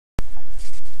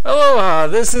Aloha,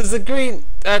 this is the green...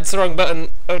 That's the wrong button.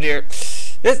 Oh dear.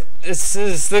 This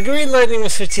is the Green Lightning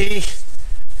Mr. T.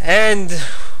 And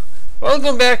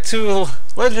welcome back to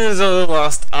Legend of Zelda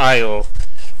Lost Isle,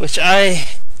 which I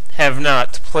have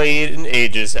not played in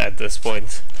ages at this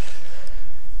point.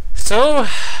 So,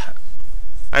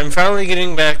 I'm finally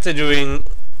getting back to doing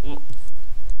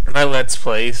my Let's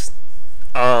Plays.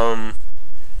 I'm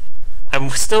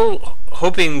still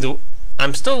hoping to...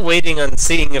 I'm still waiting on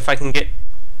seeing if I can get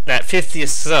that 50th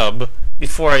sub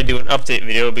before I do an update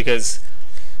video, because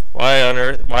why on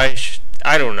earth,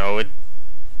 I don't know,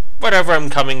 whatever, I'm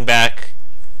coming back.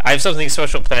 I have something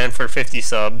special planned for 50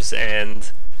 subs,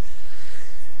 and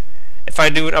if I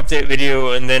do an update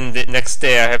video and then the next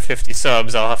day I have 50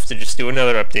 subs, I'll have to just do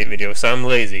another update video, so I'm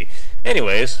lazy.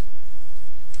 Anyways,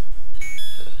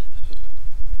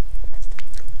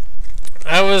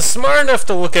 I was smart enough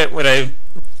to look at what I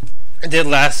did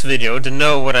last video to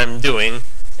know what I'm doing,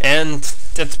 and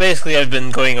that's basically I've been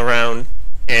going around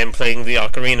and playing the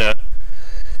ocarina.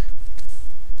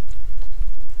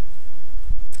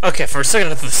 Okay, for a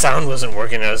second I thought the sound wasn't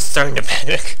working. I was starting to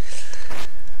panic.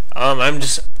 I'm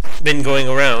just been going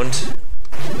around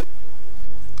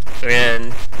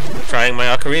and trying my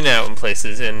ocarina out in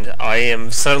places, and I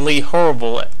am suddenly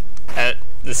horrible at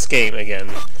this game again.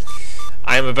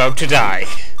 I am about to die.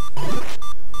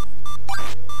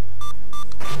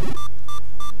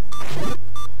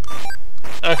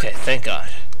 Okay, thank God.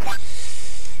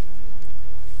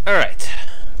 Alright.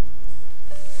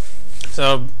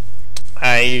 So,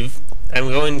 I'm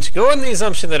going to go on the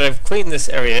assumption that I've cleaned this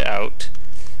area out.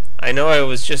 I know I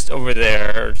was just over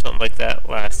there, or something like that,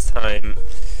 last time.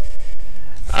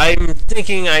 I'm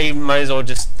thinking I might as well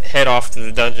just head off to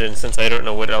the dungeon, since I don't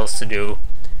know what else to do.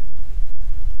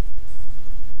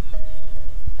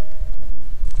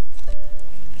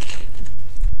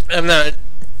 I'm not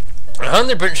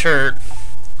 100% sure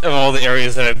of all the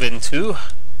areas that I've been to,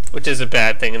 which is a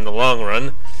bad thing in the long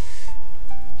run.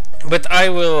 But I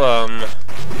will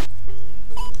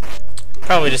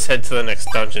probably just head to the next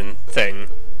dungeon thing.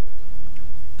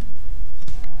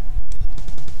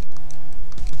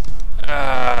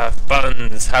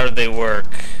 Buttons, how do they work?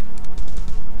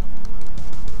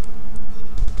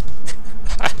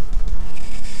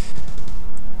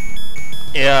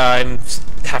 Yeah, I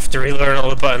have to relearn all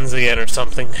the buttons again or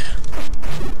something.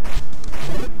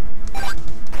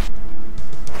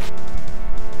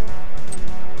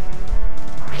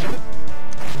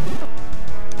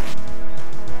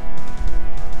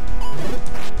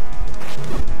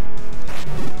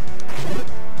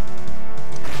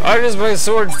 Why does my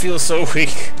sword feel so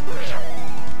weak?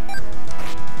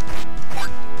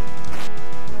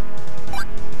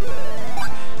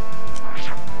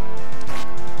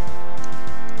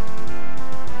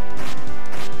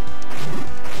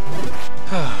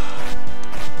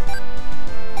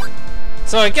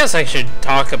 So I guess I should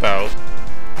talk about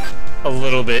a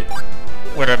little bit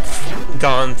what I've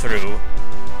gone through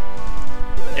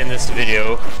in this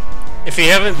video. If you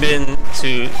haven't been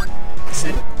to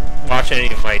watch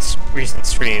any of my recent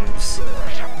streams,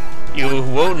 you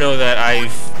won't know that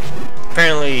I've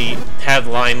apparently had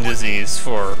Lyme disease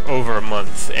for over a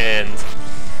month, and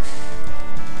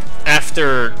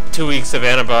after 2 weeks of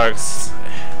antibiotics,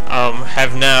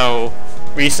 have now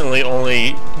recently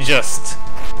only just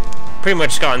pretty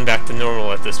much gotten back to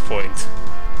normal at this point.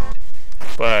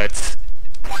 But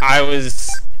I was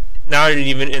not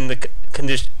even in the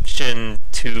condition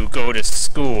to go to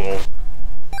school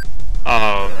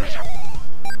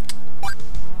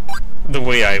the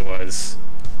way I was.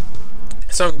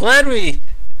 So I'm glad we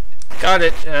got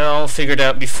it all figured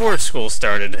out before school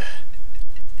started.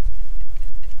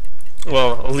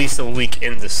 Well, at least a week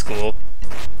into school.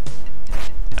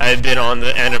 I had been on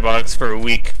the antibiotics for a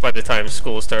week by the time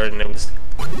school started, and I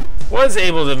was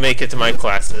able to make it to my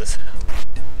classes.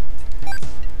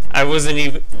 I was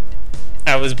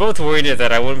both worried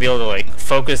that I wouldn't be able to like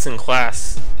focus in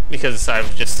class because I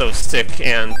was just so sick,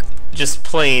 and just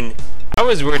plain, I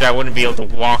was worried I wouldn't be able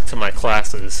to walk to my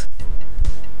classes.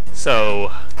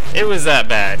 So it was that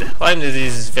bad. Lyme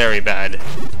disease is very bad,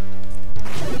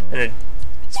 and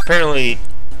apparently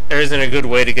there isn't a good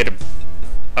way to get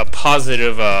a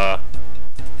positive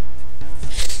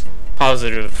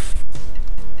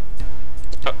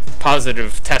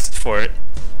test for it.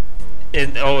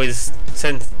 It always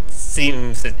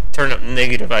seems to turn up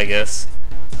negative, I guess.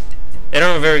 They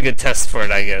don't have a very good test for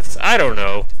it, I guess. I don't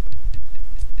know.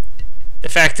 The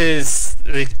fact is,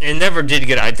 it never did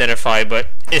get identified, but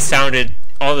it sounded,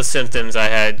 all the symptoms I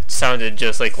had sounded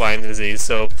just like Lyme disease,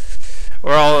 so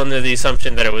we're all under the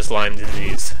assumption that it was Lyme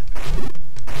disease.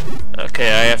 Okay,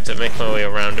 I have to make my way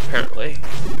around, apparently.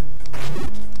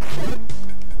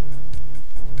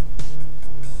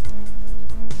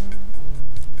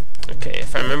 Okay,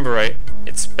 if I remember right,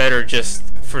 it's better just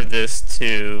for this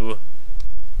to...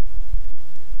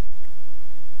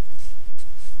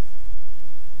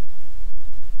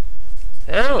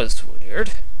 That was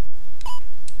weird.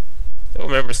 Don't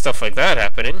remember stuff like that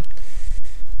happening.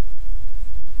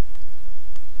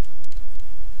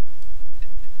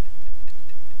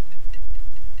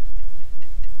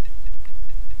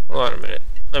 Hold on a minute.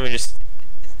 Let me just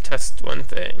test one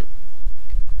thing.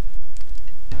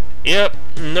 Yep,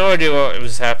 no idea what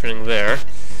was happening there.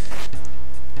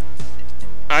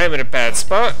 I am in a bad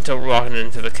spot until walking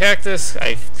into the cactus.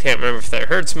 I can't remember if that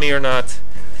hurts me or not.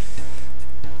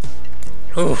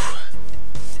 Whew.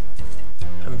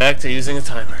 I'm back to using a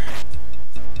timer.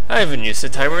 I haven't used a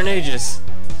timer in ages.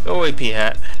 Go away,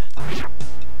 P-Hat.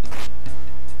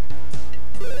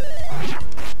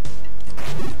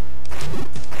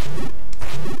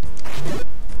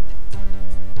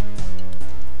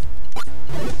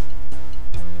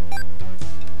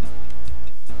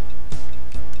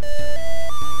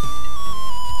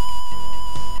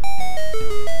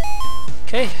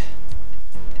 Okay.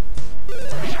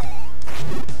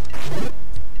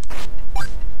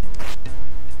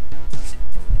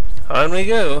 On we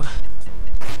go.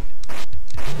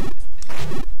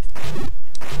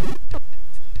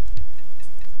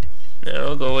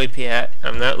 No, go away, P-Hat.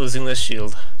 I'm not losing this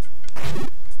shield.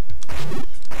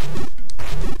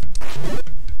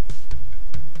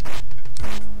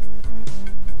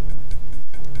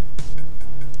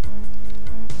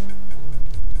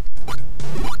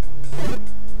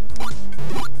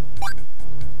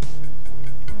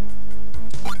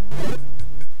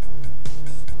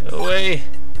 Go away.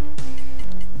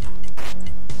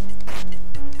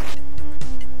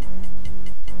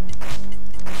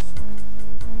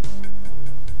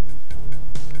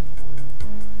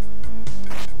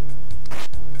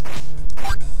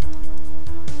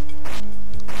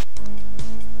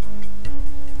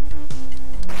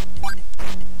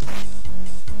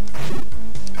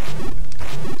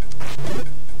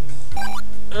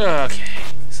 Okay,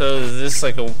 so is this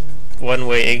like a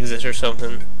one-way exit or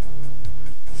something?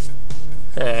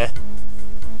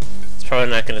 It's probably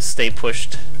not going to stay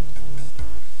pushed.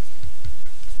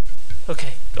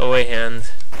 Okay, go away,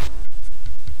 hand.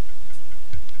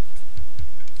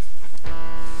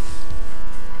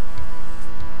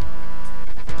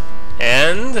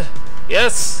 And...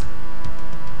 yes!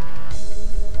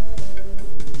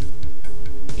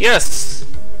 Yes!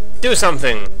 Do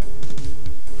something!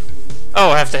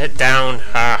 Oh, I have to hit down.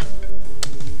 Ah.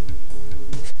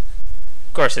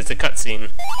 Of course, it's a cutscene.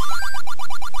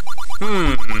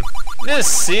 This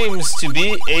seems to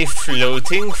be a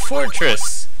floating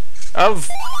fortress of...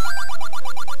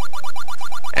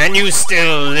 And you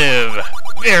still live.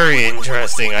 Very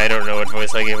interesting. I don't know what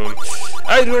voice I gave him.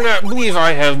 I do not believe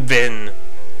I have been...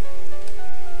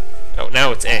 Oh,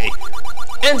 now it's A.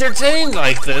 Entertained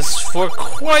like this for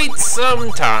quite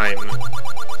some time.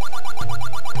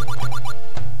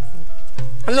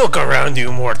 Look around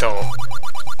you, mortal.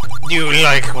 Do you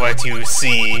like what you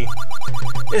see?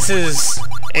 This is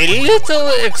a little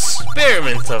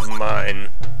experiment of mine,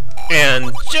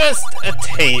 and just a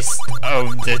taste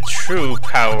of the true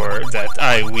power that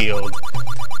I wield.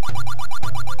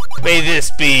 May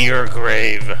this be your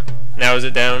grave. Now is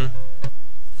it down?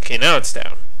 Okay, now it's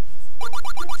down.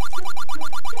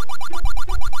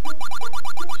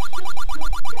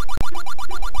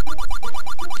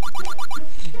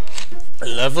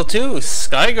 Level 2,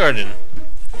 Sky Garden.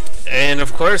 And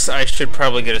of course, I should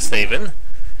probably get a save in,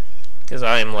 because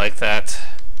I am like that.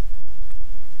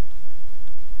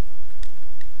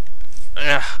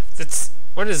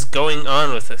 What is going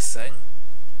on with this thing?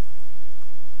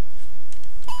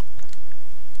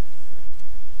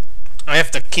 I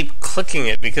have to keep clicking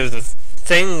it because the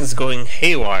thing's going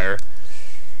haywire.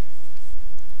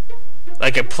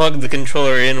 Like I plugged the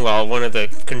controller in while one of the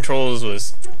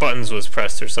buttons was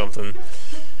pressed or something.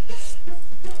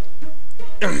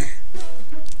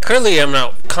 Currently I'm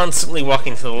not constantly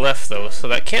walking to the left though, so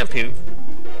that can't be...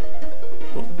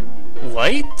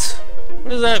 Light? What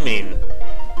does that mean?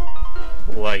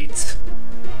 Light.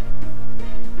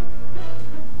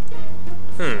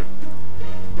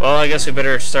 Well, I guess we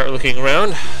better start looking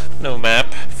around. No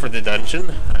map for the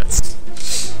dungeon.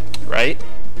 That's right.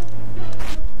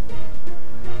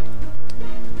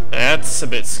 That's a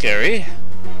bit scary.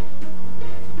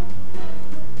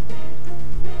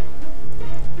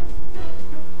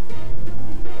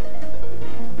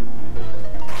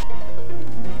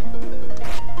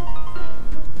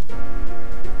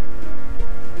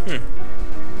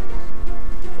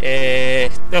 Okay.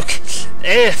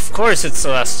 Of course it's the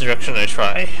last direction I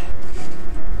try.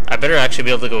 I better actually be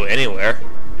able to go anywhere.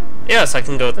 Yes, I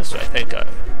can go this way, thank God.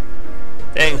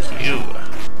 Thank you.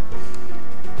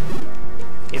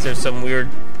 These are some weird...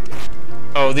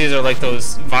 Oh, these are like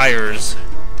those vires.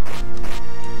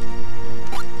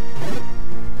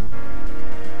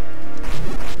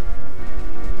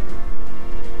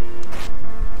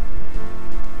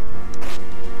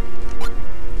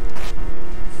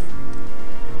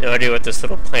 No idea what this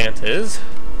little plant is.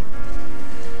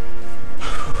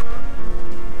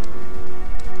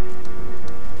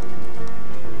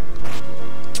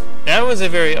 That was a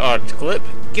very odd clip.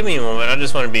 Give me a moment, I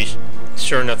just want to be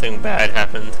sure nothing bad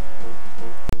happened.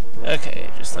 Okay,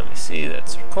 just let me see,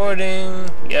 that's recording.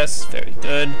 Yes, very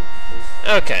good.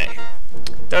 Okay.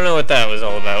 Don't know what that was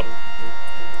all about.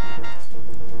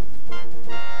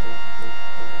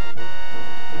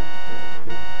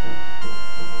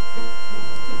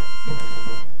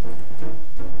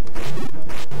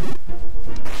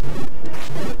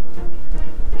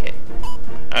 Okay.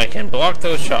 I can block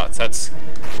those shots, that's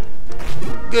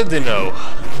good to know.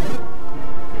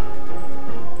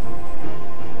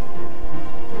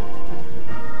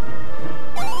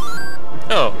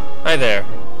 Oh, hi there.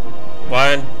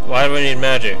 Why do we need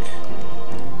magic?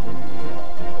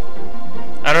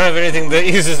 I don't have anything that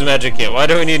uses magic yet. Why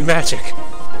do we need magic?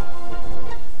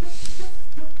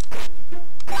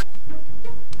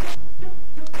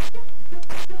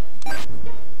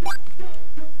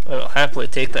 I'll happily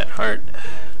take that heart.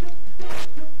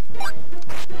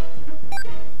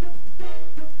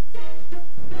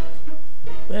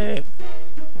 Hey.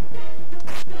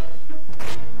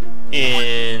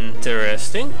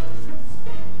 Interesting.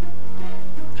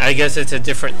 I guess it's a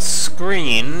different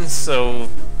screen, so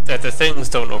that the things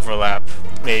don't overlap,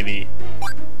 maybe.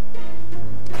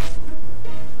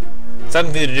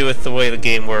 Something to do with the way the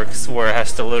game works, where it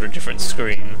has to load a different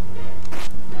screen.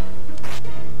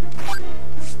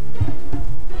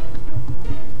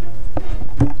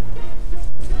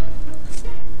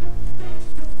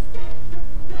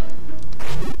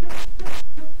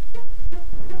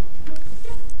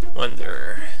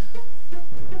 Wonder.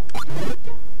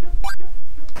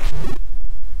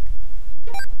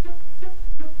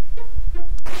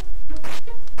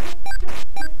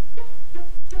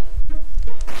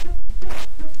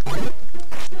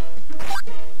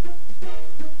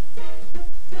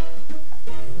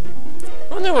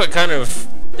 I wonder what kind of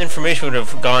information would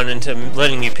have gone into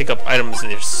letting you pick up items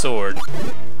with your sword.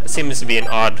 That seems to be an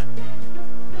odd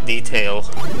detail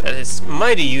that is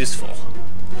mighty useful.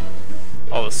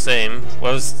 All the same,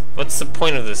 what's the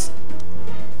point of this?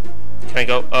 Can I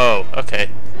go? Oh, okay.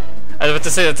 I was about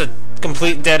to say that's a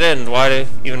complete dead end. Why do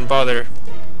you even bother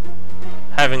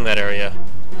having that area?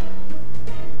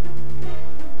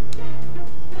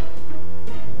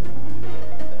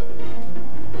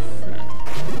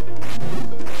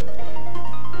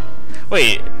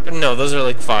 Wait, no, those are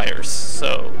like fires,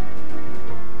 so...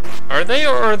 Are they,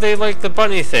 or are they like the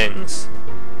bunny things?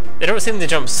 They don't seem to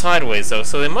jump sideways, though,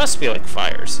 so they must be like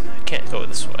fires. I can't go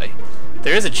this way.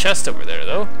 There is a chest over there,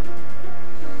 though.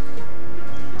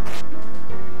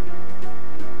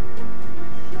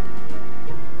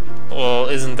 Well,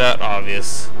 isn't that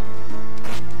obvious?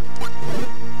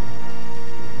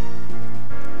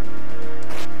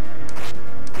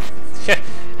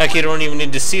 Heck, you don't even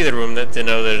need to see the room to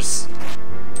know there's...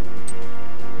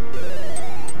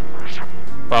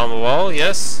 Bomb wall,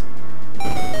 yes?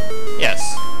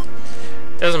 Yes.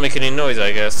 Doesn't make any noise,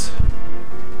 I guess.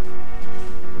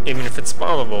 Even if it's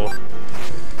bombable.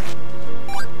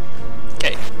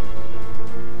 Okay.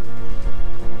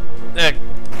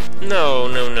 No.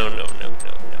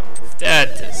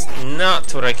 That is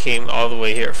not what I came all the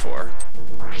way here for.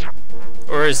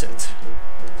 Or is it?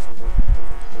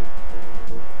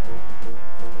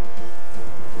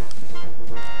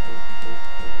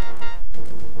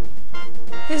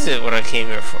 Is it what I came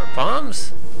here for?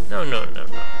 Bombs? No.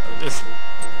 This...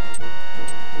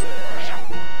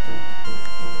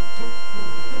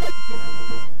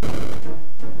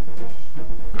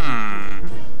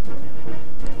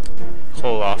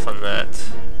 Hold off on that.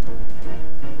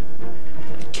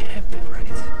 It can't be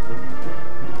right.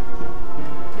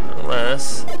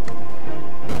 Unless...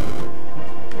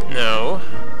 No.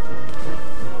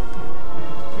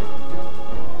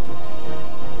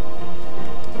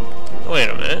 Wait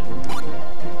a minute.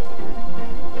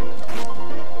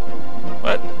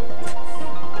 What?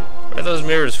 What are those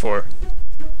mirrors for?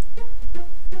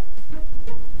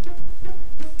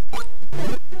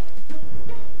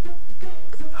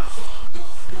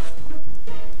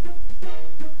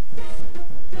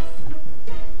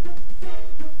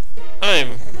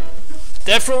 I'm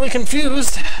definitely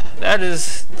confused. That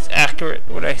is accurate,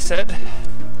 what I said.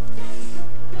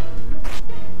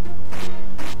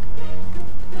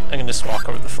 I can just walk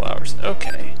over the flowers.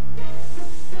 Okay.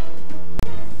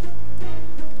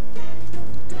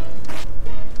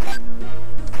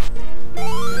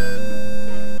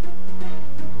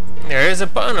 There is a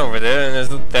button over there, and there's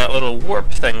that little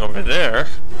warp thing over there.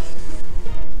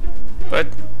 But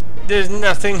there's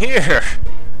nothing here.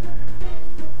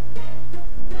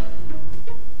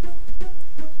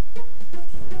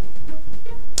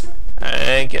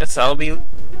 I guess I'll be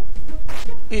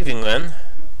leaving then.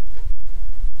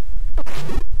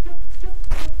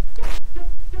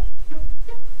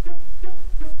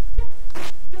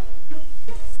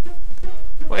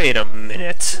 Wait a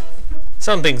minute.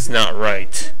 Something's not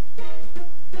right.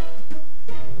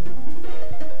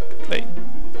 Wait.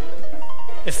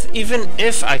 Even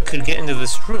if I could get into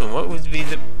this room, what would be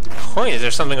the point? Is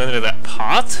there something under that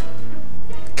pot?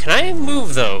 Can I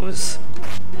move those?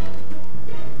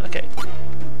 Okay.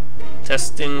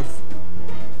 Testing.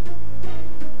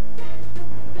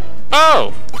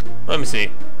 Oh! Let me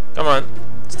see. Come on.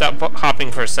 Stop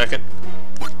hopping for a second.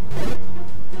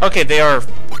 Okay, they are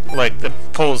like the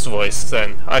Pole's voice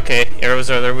then. Okay, arrows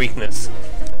are their weakness.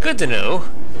 Good to know.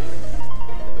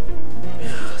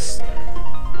 Yes.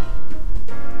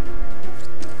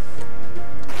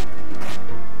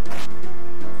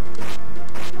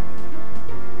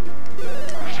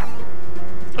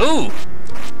 Ooh!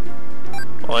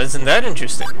 Well, isn't that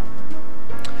interesting?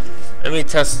 Let me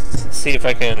see if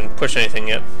I can push anything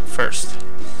yet first.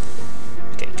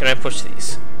 Okay, can I push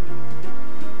these?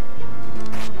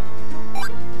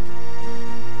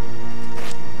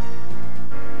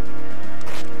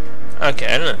 Okay,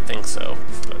 I don't think so.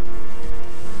 But...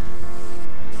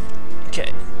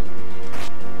 okay.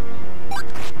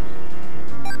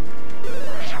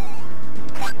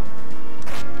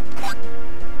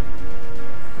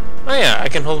 Oh yeah, I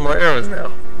can hold more arrows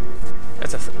now.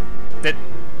 That's a that.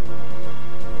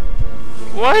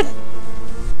 What?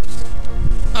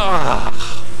 Ah,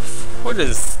 what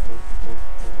is?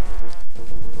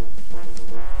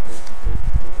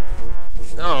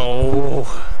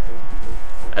 Oh,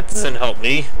 that doesn't help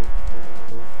me.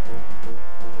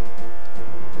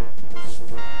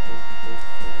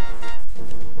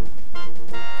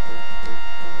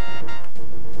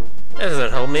 That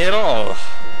doesn't help me at all.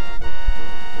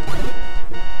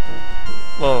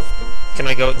 Well, can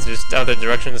I go just other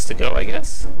directions to go, I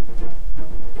guess?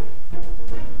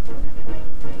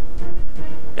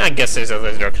 I guess there's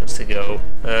other directions to go.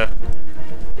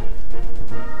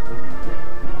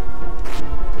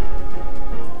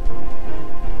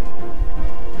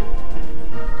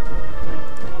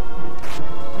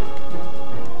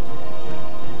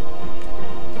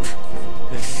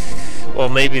 Well,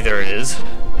 maybe there is.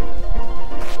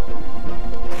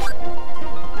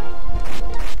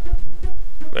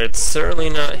 But it's certainly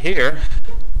not here.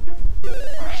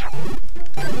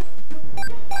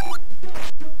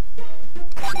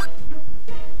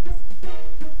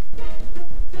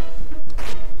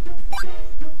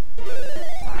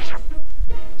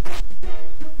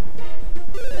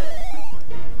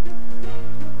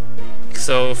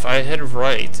 So if I head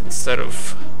right instead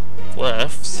of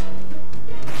left,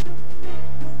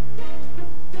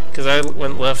 because I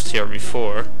went left here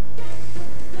before.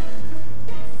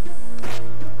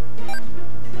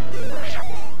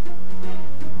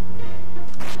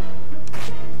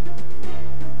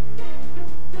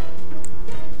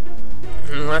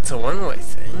 That's a one-way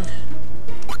thing.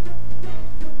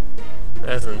 That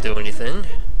doesn't do anything.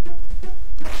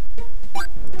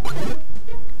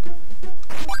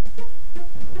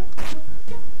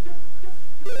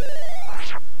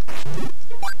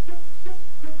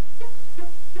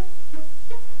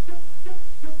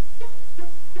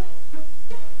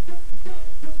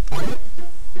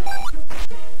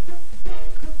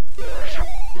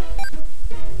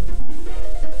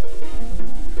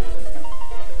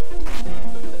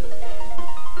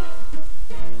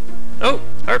 Oh,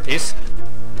 art piece.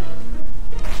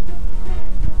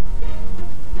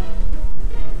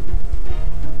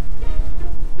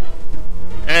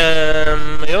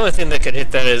 The only thing that could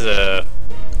hit that is a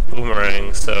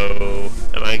boomerang, so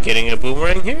am I getting a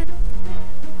boomerang here?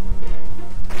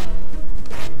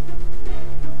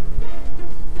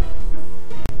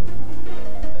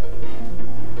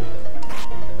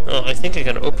 Oh, I think I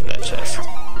can open that chest.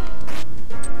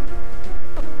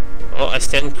 Well, I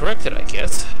stand corrected, I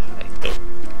guess.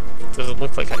 Doesn't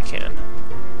look like I can.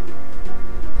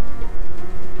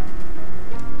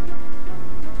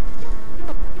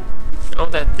 Oh,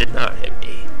 that did not hit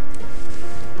me.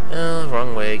 Oh,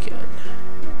 wrong way again.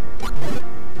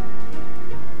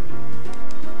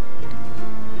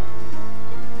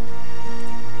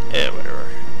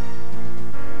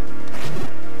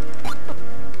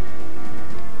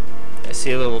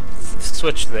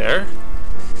 switch there.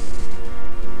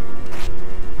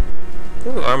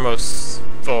 Ooh, Armos,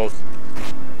 well,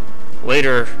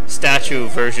 later statue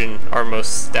version Armos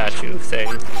statue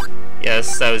thing.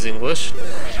 Yes, that was English.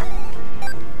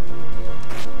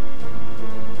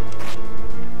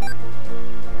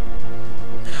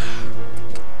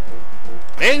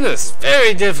 Making this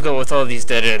very difficult with all these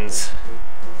dead ends.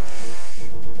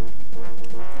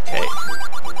 Okay.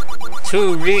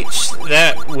 To reach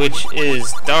that which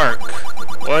is dark,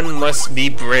 one must be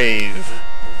brave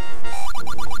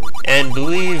and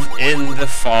believe in the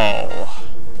fall.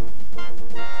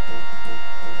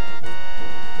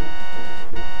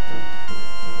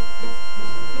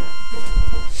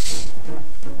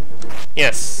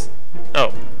 Yes.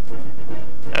 Oh.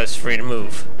 I was free to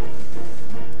move.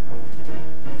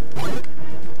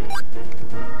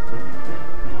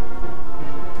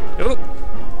 Oop.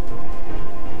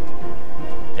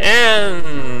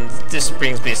 And this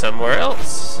brings me somewhere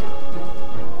else.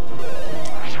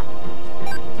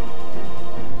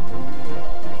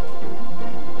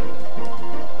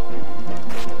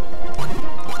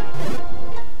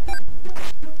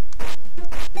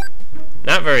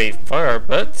 Not very far,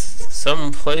 but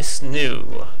someplace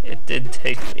new. It did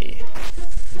take me.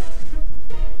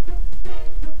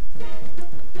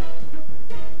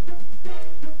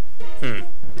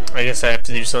 I guess I have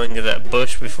to do something to that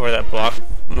bush before that block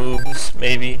moves,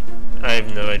 maybe? I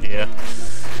have no idea.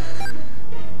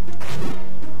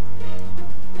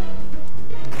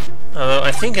 Although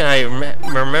I think I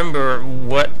remember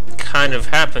what kind of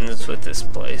happens with this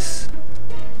place.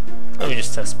 Let me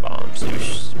just test bombs.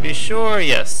 To be sure,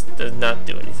 yes, does not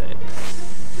do anything.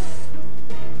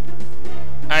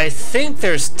 I think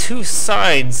there's two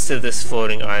sides to this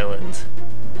floating island.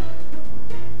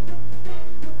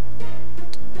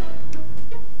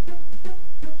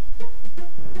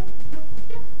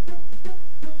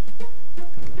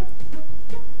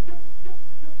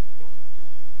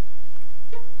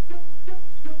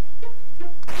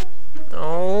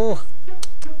 Oh.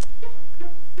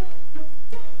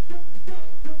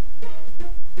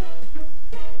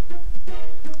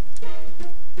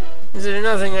 Is there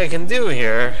nothing I can do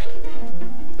here?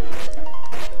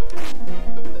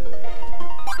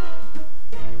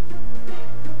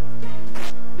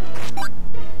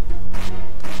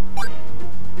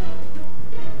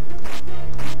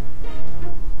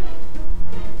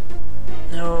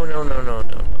 No.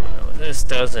 This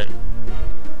doesn't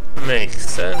make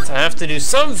sense. I have to do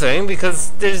something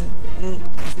because there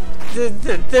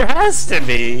has to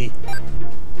be.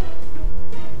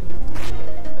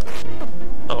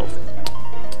 Oh.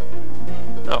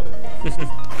 Oh.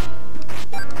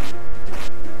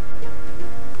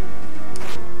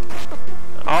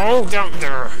 Oh, down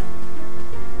there.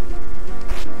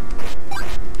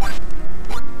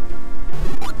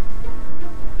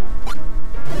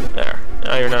 There.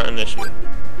 Now you're not an issue.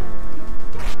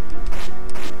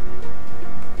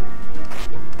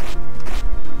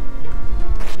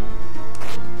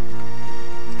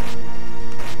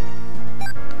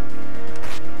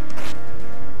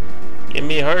 Give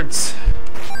me hearts.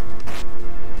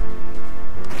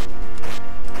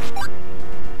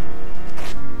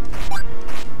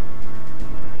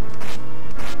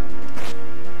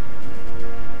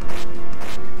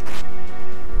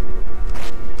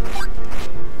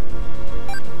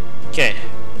 Okay,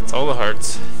 that's all the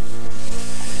hearts.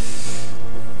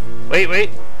 Wait.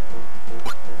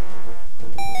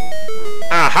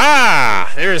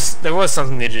 Aha! There was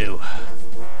something to do.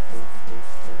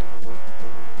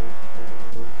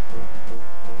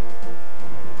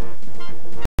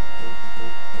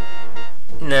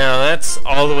 Now that's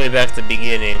all the way back to the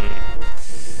beginning.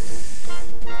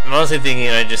 I'm honestly thinking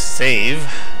I just save,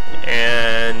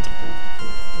 and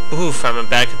oof, I'm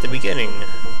back at the beginning.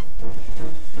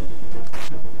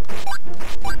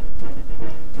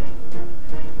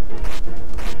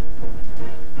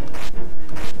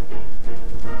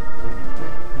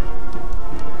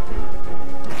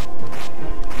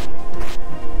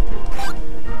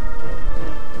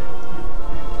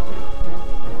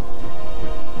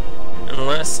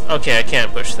 Okay, I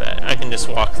can't push that. I can just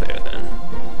walk there then.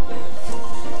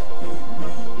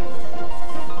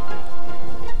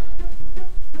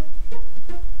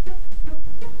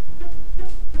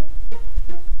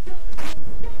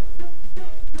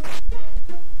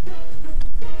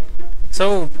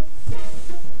 So,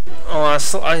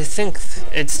 I think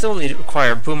it still need to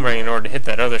require boomerang in order to hit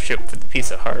that other ship for the piece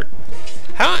of heart.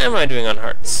 How am I doing on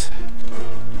hearts?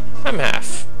 I'm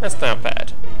half. That's not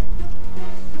bad.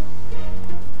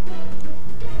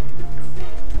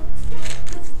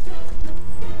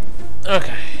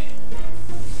 Okay.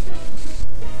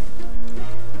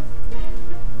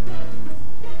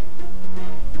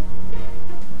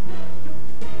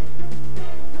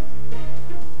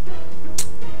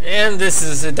 And this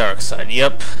is the dark side,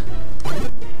 yep.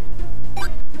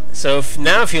 So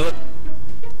if you look...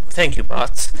 Thank you,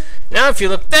 bots. Now if you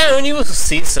look down, you will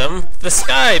see the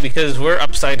sky, because we're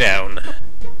upside down.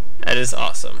 That is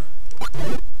awesome.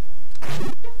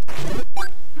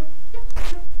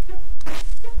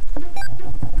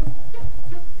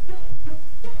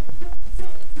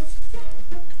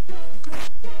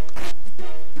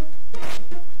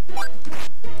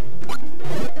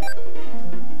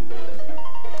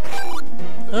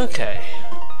 Okay.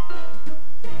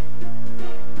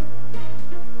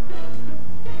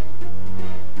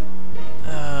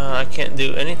 I can't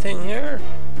do anything here?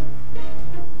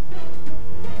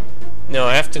 No,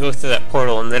 I have to go through that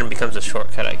portal and then it becomes a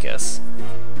shortcut, I guess.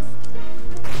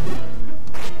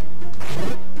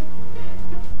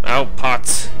 Oh,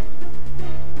 pots.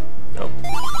 Nope.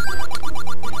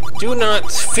 Do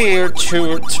not fear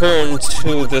to return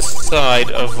to the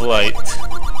side of light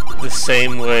the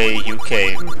same way you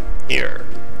came here.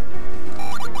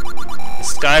 The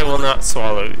sky will not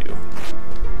swallow you.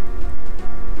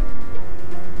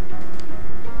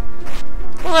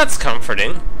 Well, that's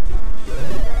comforting.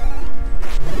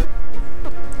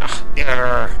 Ah,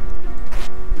 yeah.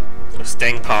 Those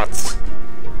dang pots.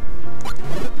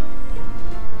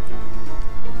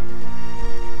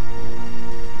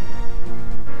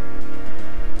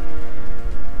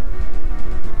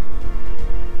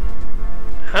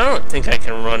 I don't think I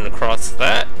can run across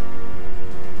that.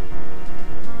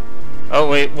 Oh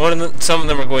wait, some of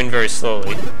them are going very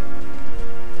slowly.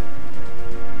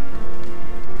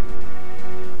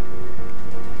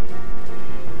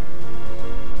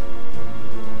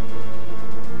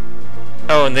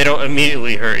 Oh, and they don't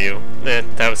immediately hurt you.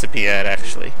 That was a P-ad,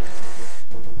 actually.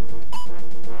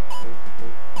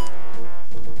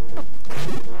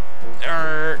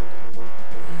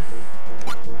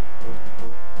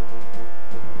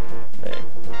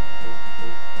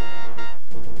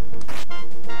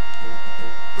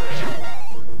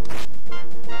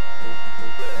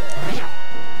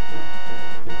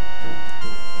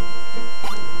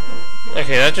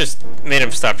 Okay, that just made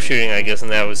him stop shooting, I guess,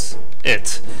 and that was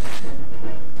it.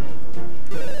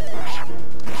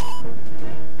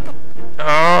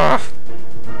 Ah!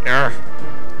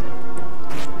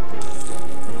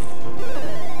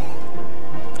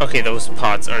 Okay, those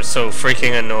pots are so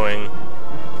freaking annoying.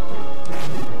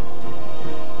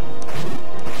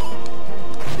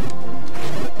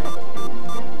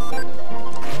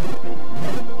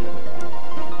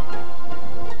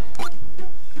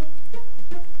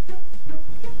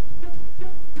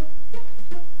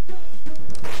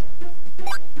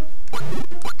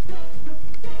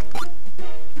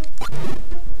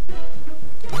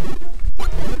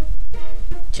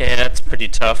 Okay, that's pretty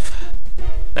tough.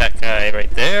 That guy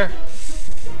right there.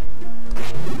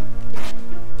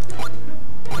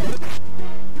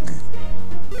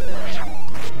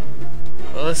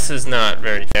 Well, this is not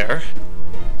very fair.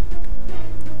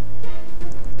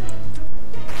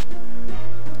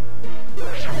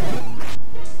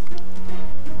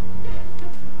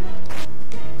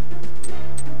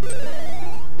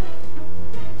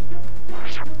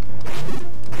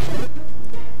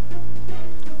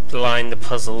 Line the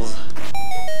puzzles.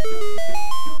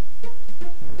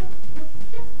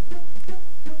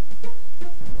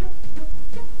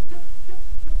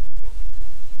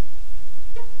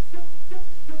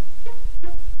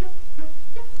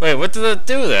 Wait, what did that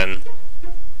do then?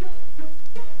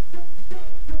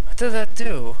 What did that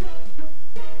do?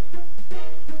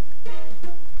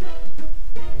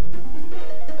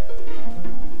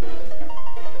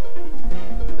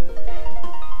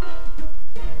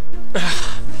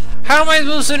 How am I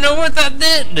supposed to know what that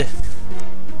did?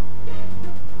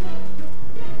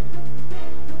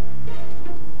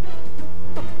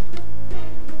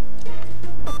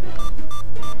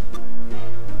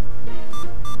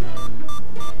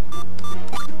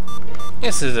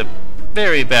 This is a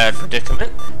very bad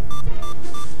predicament.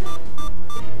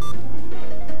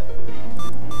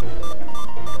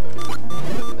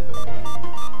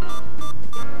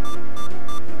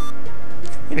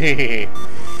 Hehehe.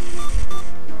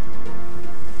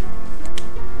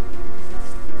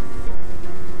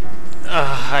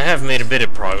 I have made a bit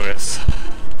of progress.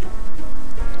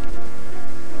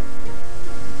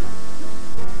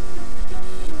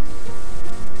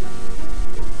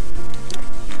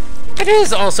 It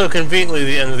is also conveniently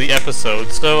the end of the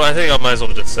episode, so I think I might as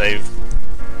well just save.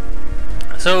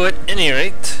 So at any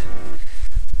rate,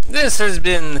 this has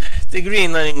been the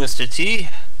Green Lightning Mr. T.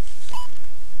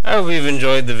 I hope you've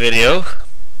enjoyed the video.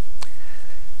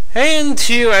 And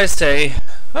to you I say,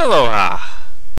 aloha!